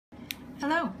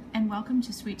Hello, and welcome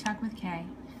to Sweet Talk with Kay.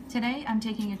 Today I'm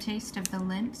taking a taste of the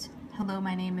Lindt Hello,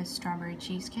 My Name is Strawberry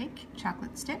Cheesecake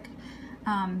chocolate stick.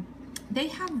 They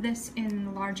have this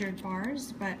in larger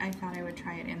bars, but I thought I would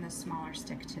try it in the smaller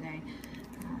stick today.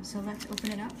 So let's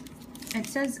open it up. It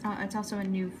says it's also a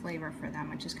new flavor for them,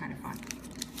 which is kind of fun.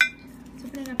 Let's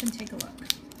open it up and take a look.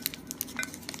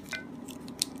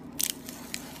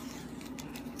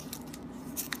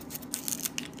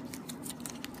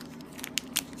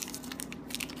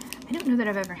 I don't know that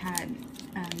I've ever had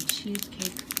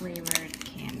cheesecake flavored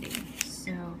candy,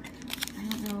 so I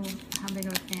don't know how big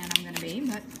of a fan I'm going to be,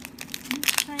 but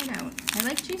let's try it out. I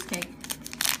like cheesecake,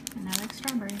 and I like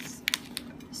strawberries.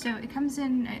 So it comes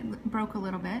in, it broke a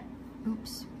little bit,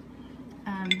 oops,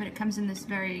 but it comes in this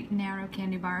very narrow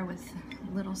candy bar with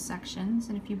little sections,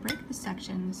 and if you break the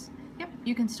sections, yep,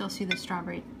 you can still see the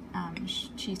strawberry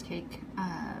cheesecake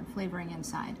flavoring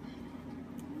inside.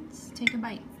 Let's take a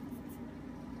bite.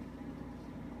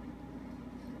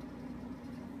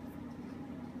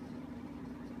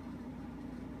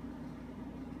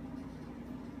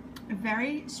 A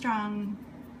very strong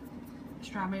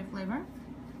strawberry flavor,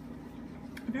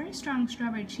 a very strong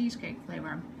strawberry cheesecake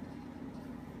flavor.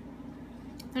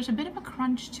 There's a bit of a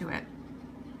crunch to it.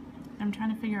 I'm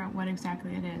trying to figure out what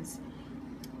exactly it is.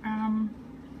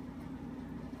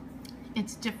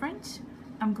 It's different.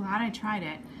 I'm glad I tried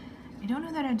it. I don't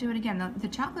know that I'd do it again. The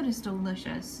chocolate is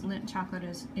delicious. Lindt chocolate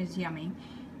is yummy.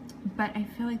 But I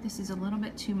feel like this is a little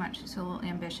bit too much. It's a little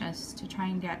ambitious to try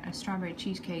and get a strawberry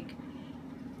cheesecake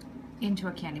into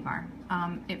a candy bar.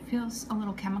 It feels a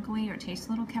little chemically, or tastes a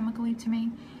little chemically to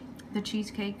me. The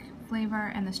cheesecake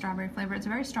flavor and the strawberry flavor, it's a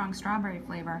very strong strawberry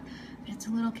flavor, but it's a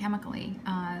little chemically,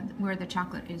 where the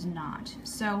chocolate is not.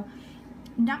 So,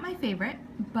 not my favorite,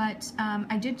 but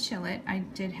I did chill it. I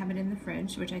did have it in the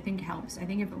fridge, which I think helps. I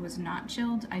think if it was not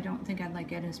chilled, I don't think I'd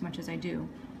like it as much as I do.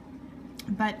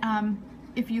 But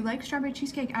if you like strawberry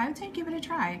cheesecake, I would say give it a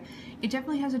try. It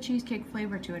definitely has a cheesecake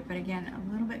flavor to it, but again,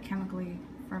 a little bit chemically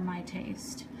for my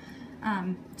taste.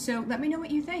 So let me know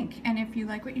what you think, and if you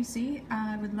like what you see,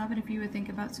 I would love it if you would think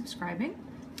about subscribing.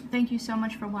 Thank you so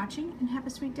much for watching, and have a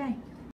sweet day.